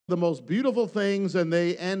the most beautiful things and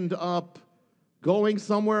they end up going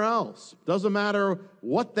somewhere else. Doesn't matter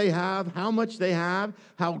what they have, how much they have,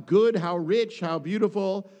 how good, how rich, how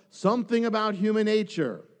beautiful. Something about human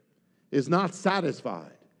nature is not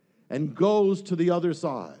satisfied and goes to the other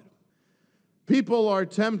side. People are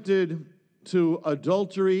tempted to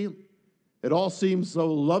adultery. It all seems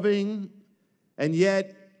so loving, and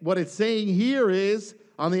yet what it's saying here is,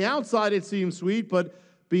 on the outside it seems sweet, but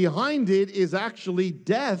behind it is actually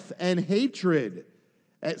death and hatred.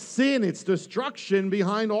 Sin, it's destruction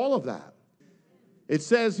behind all of that. It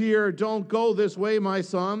says here, don't go this way, my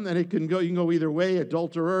son, and you can go either way,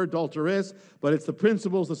 adulterer, adulteress, but it's the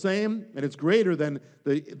principle's the same, and it's greater than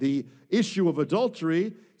the issue of adultery.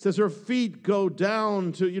 It says her feet go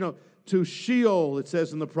down to Sheol, it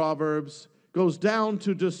says in the Proverbs, goes down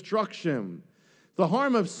to destruction. The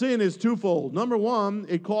harm of sin is twofold. Number one,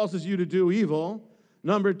 it causes you to do evil.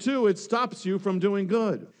 Number two, it stops you from doing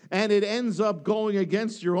good. And it ends up going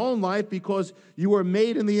against your own life because you were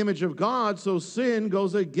made in the image of God, so sin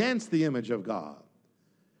goes against the image of God.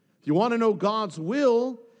 If you want to know God's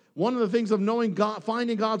will, one of the things of knowing God,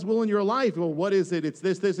 finding God's will in your life, well, what is it? It's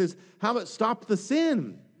this is how about stop the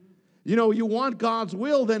sin? You want God's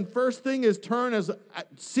will, then first thing is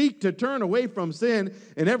seek to turn away from sin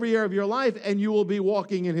in every area of your life, and you will be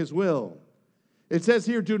walking in His will. It says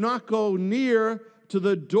here, do not go near to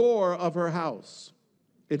the door of her house.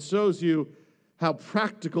 It shows you how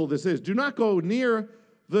practical this is. Do not go near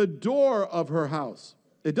the door of her house.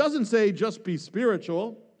 It doesn't say just be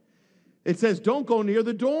spiritual. It says don't go near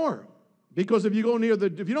the door. Because if you don't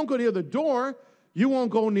go near the door, you won't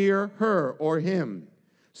go near her or him.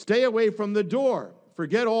 Stay away from the door.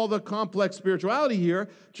 Forget all the complex spirituality here.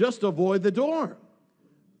 Just avoid the door.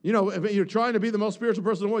 If you're trying to be the most spiritual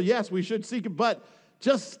person in the world, yes, we should seek it, but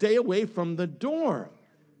just stay away from the door.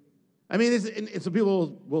 I mean, it's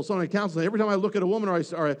people will sometimes counsel. Every time I look at a woman or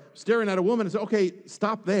I'm staring at a woman, I say, okay,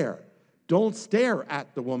 stop there. Don't stare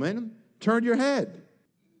at the woman. Turn your head.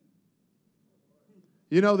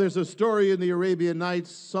 There's a story in the Arabian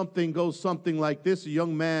Nights. Something goes something like this. A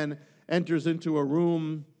young man enters into a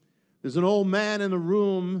room. There's an old man in the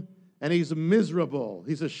room, and he's miserable.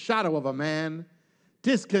 He's a shadow of a man.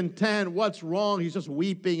 Discontent. What's wrong? He's just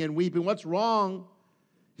weeping and weeping. What's wrong?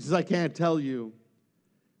 He says, I can't tell you.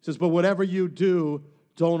 He says, but whatever you do,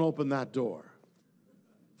 don't open that door.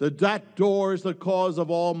 That door is the cause of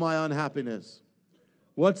all my unhappiness.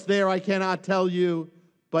 What's there, I cannot tell you,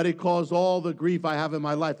 but it caused all the grief I have in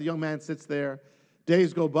my life. The young man sits there.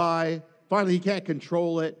 Days go by. Finally, he can't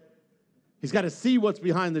control it. He's got to see what's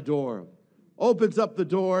behind the door. Opens up the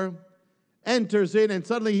door, enters in, and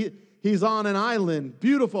suddenly he's on an island,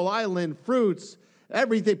 beautiful island, fruits,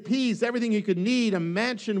 everything, peace, everything he could need, a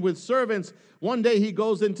mansion with servants. One day he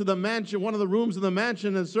goes into the mansion, one of the rooms in the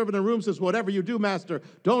mansion, and the servant in the room says, whatever you do, master,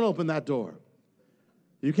 don't open that door.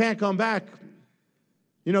 You can't come back.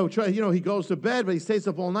 He goes to bed, but he stays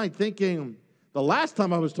up all night thinking, the last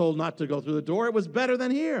time I was told not to go through the door, it was better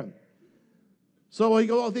than here. So he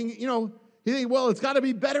goes, he thinks, well, it's got to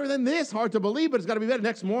be better than this. Hard to believe, but it's got to be better.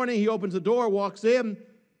 Next morning, he opens the door, walks in,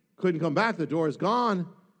 couldn't come back. The door is gone.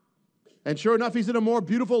 And sure enough, he's in a more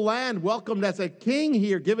beautiful land, welcomed as a king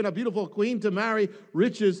here, given a beautiful queen to marry,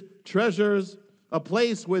 riches, treasures, a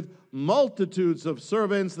place with multitudes of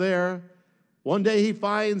servants there. One day he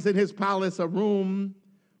finds in his palace a room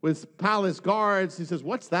with palace guards. He says,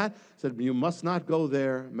 what's that? He said, you must not go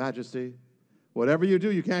there, Majesty. Whatever you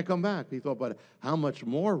do, you can't come back. He thought, but how much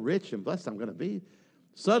more rich and blessed I'm going to be.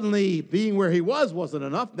 Suddenly, being where he wasn't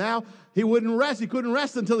enough. Now, he wouldn't rest. He couldn't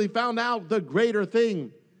rest until he found out the greater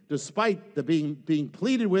thing. Despite the being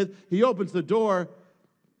pleaded with, he opens the door,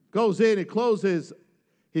 goes in, it closes.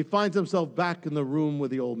 He finds himself back in the room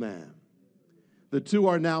with the old man. The two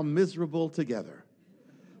are now miserable together,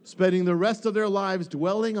 spending the rest of their lives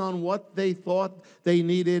dwelling on what they thought they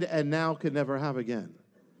needed and now could never have again.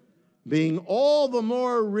 Being all the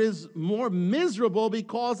more miserable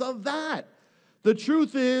because of that. The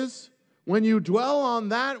truth is, when you dwell on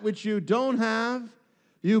that which you don't have,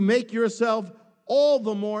 you make yourself all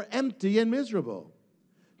the more empty and miserable.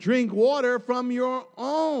 Drink water from your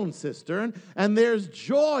own cistern, and there's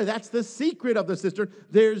joy. That's the secret of the cistern.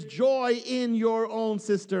 There's joy in your own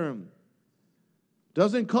cistern.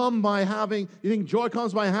 Doesn't come by having, you think joy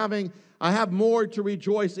comes by having, I have more to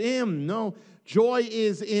rejoice in. No, joy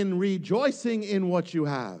is in rejoicing in what you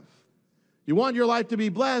have. You want your life to be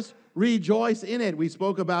blessed, rejoice in it. We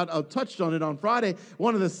spoke about, touched on it on Friday,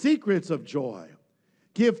 one of the secrets of joy.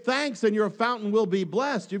 Give thanks and your fountain will be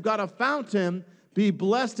blessed. You've got a fountain, be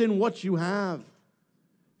blessed in what you have.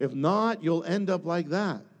 If not, you'll end up like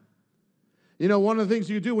that. You know, one of the things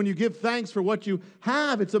you do when you give thanks for what you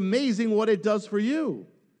have, it's amazing what it does for you.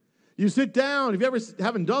 You sit down, if you ever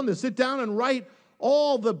haven't done this, sit down and write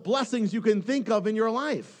all the blessings you can think of in your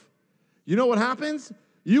life. You know what happens?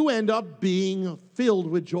 You end up being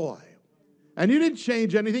filled with joy. And you didn't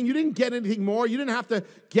change anything. You didn't get anything more. You didn't have to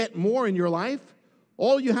get more in your life.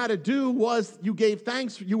 All you had to do was you gave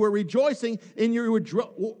thanks. You were rejoicing in your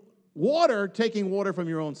water, taking water from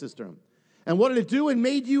your own cistern. And what did it do? It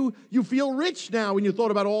made you feel rich now when you thought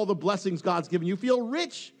about all the blessings God's given you. You feel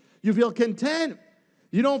rich. You feel content.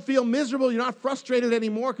 You don't feel miserable. You're not frustrated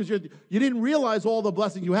anymore because you didn't realize all the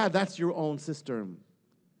blessings you had. That's your own cistern.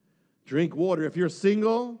 Drink water. If you're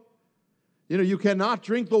single, you cannot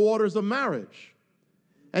drink the waters of marriage.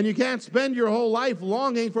 And you can't spend your whole life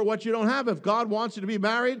longing for what you don't have. If God wants you to be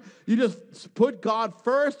married, you just put God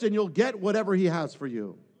first and you'll get whatever he has for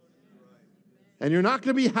you. And you're not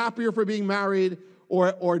going to be happier for being married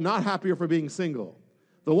or not happier for being single.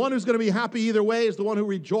 The one who's going to be happy either way is the one who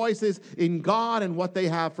rejoices in God and what they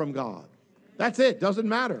have from God. That's it. Doesn't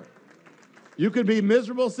matter. You can be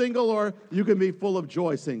miserable single or you can be full of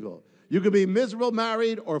joy single. You can be miserable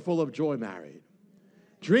married or full of joy married.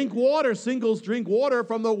 Drink water. Singles drink water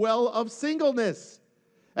from the well of singleness,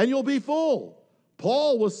 and you'll be full.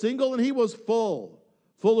 Paul was single and he was full,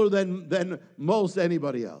 fuller than most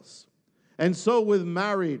anybody else. And so with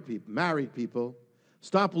married people,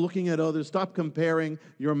 stop looking at others. Stop comparing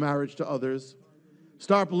your marriage to others.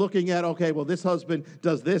 Stop looking at, okay, well, this husband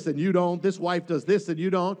does this and you don't. This wife does this and you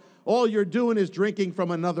don't. All you're doing is drinking from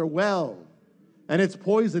another well, and it's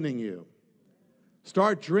poisoning you.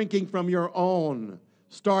 Start drinking from your own.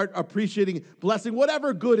 Start appreciating, blessing,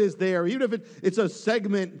 whatever good is there. Even if it's a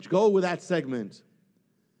segment, go with that segment.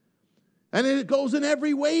 And it goes in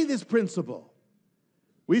every way, this principle.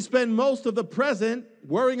 We spend most of the present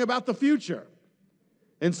worrying about the future.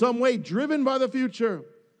 In some way, driven by the future.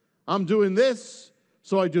 I'm doing this,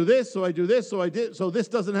 so I do this, so I do this, so this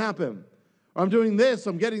doesn't happen. Or I'm doing this,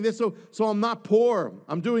 I'm getting this, so I'm not poor.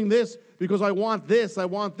 I'm doing this because I want this.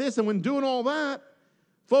 And when doing all that,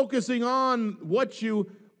 focusing on what you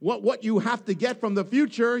have to get from the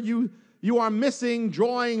future, you are missing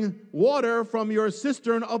drawing water from your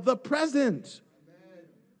cistern of the present.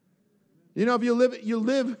 If you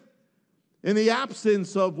live in the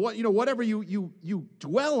absence of whatever you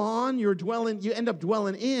dwell on, you end up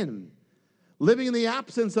dwelling in. Living in the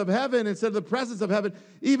absence of heaven instead of the presence of heaven.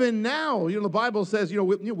 Even now, the Bible says,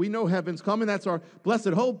 we know heaven's coming. That's our blessed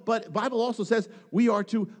hope. But the Bible also says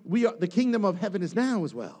the kingdom of heaven is now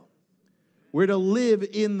as well. We're to live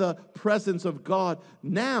in the presence of God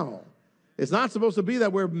now. It's not supposed to be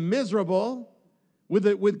that we're miserable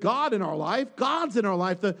with God in our life. God's in our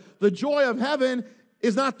life. The joy of heaven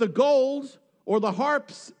is not the gold or the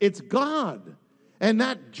harps. It's God. And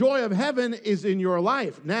that joy of heaven is in your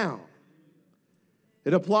life now.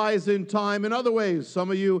 It applies in time in other ways. Some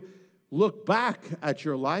of you look back at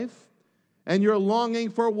your life and you're longing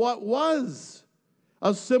for what was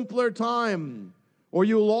a simpler time, or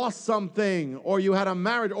you lost something, or you had a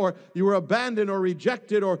marriage, or you were abandoned or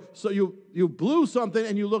rejected, or so you blew something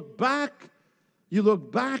and you look back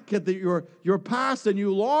at your past and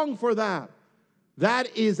you long for that.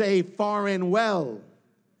 That is a foreign well.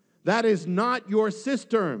 That is not your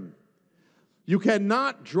cistern. You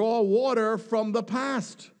cannot draw water from the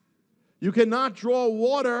past. You cannot draw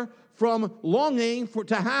water from longing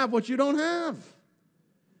to have what you don't have.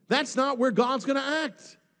 That's not where God's going to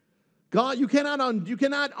act. God, you cannot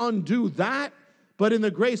undo that, but in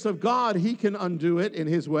the grace of God, he can undo it in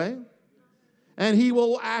his way. And he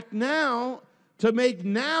will act now to make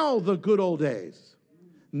now the good old days.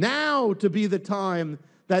 Now to be the time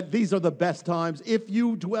that these are the best times if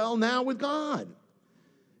you dwell now with God.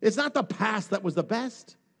 It's not the past that was the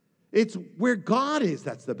best. It's where God is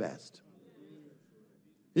that's the best.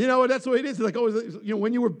 That's the way it is. It's like,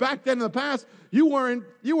 when you were back then in the past, you weren't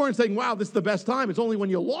saying, wow, this is the best time. It's only when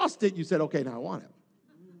you lost it, you said, okay, now I want it.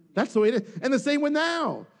 That's the way it is. And the same with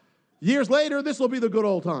now. Years later, this will be the good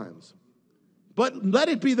old times. But let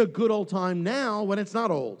it be the good old time now when it's not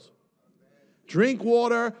old. Drink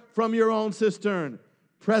water from your own cistern.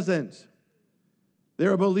 Present.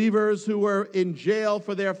 There are believers who were in jail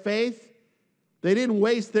for their faith. They didn't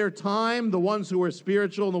waste their time, the ones who were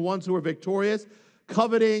spiritual and the ones who were victorious,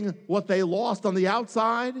 coveting what they lost on the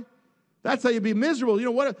outside. That's how you be miserable.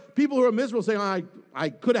 People who are miserable saying, I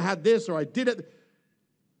could have had this or I did it.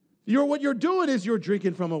 What you're doing is you're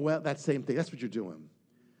drinking from a well. That same thing. That's what you're doing.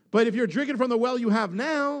 But if you're drinking from the well you have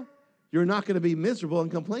now, you're not going to be miserable and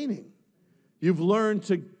complaining. You've learned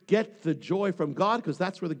to get the joy from God because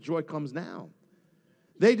that's where the joy comes now.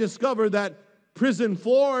 They discovered that prison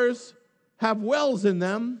floors have wells in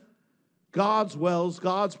them, God's wells,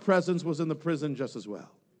 God's presence was in the prison just as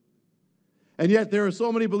well. And yet there are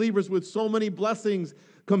so many believers with so many blessings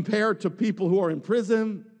compared to people who are in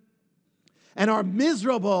prison and are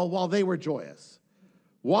miserable while they were joyous.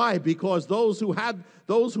 Why? Because those who had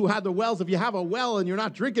the wells, if you have a well and you're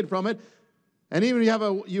not drinking from it, and even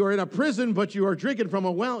if you are in a prison but you are drinking from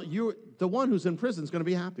a well, the one who's in prison is going to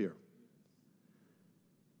be happier.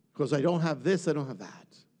 Because I don't have this, I don't have that.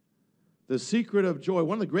 The secret of joy,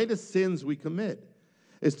 one of the greatest sins we commit,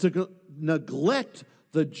 is to neglect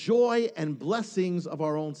the joy and blessings of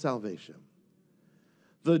our own salvation.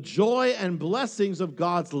 The joy and blessings of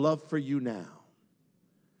God's love for you now.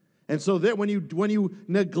 And so that when you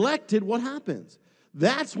neglect it, what happens?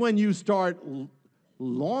 That's when you start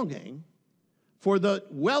longing for the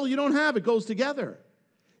well you don't have. It goes together.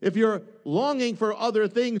 If you're longing for other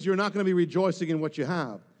things, you're not going to be rejoicing in what you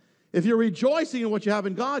have. If you're rejoicing in what you have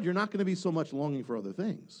in God, you're not going to be so much longing for other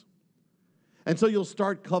things. And so you'll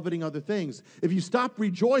start coveting other things. If you stop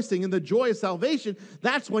rejoicing in the joy of salvation,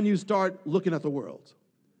 that's when you start looking at the world.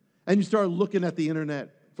 And you start looking at the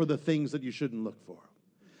internet for the things that you shouldn't look for.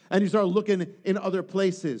 And you start looking in other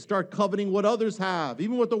places. Start coveting what others have,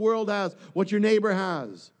 even what the world has, what your neighbor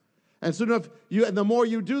has. And soon enough, and the more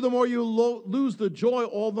you do, the more you lose the joy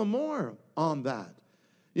all the more on that.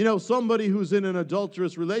 You know, somebody who's in an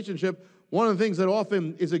adulterous relationship, one of the things that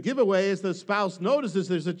often is a giveaway is the spouse notices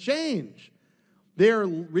there's a change. They're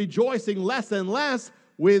rejoicing less and less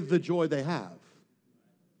with the joy they have.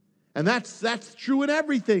 And that's true in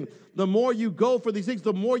everything. The more you go for these things,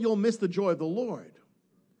 the more you'll miss the joy of the Lord.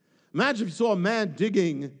 Imagine if you saw a man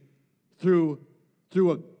digging through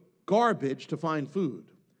a garbage to find food.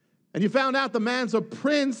 And you found out the man's a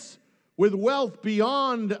prince with wealth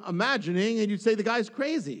beyond imagining, and you'd say the guy's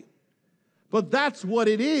crazy. But that's what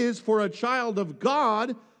it is for a child of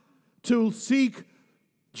God to seek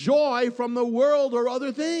joy from the world or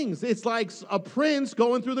other things. It's like a prince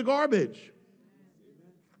going through the garbage.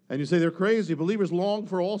 And you say they're crazy. Believers long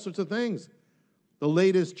for all sorts of things. The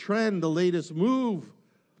latest trend, the latest move.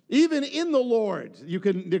 Even in the Lord,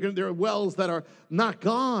 there are wells that are not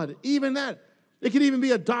God. Even that. It can even be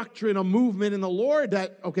a doctrine, a movement in the Lord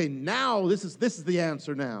that, okay, now this is the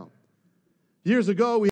answer now. Years ago, we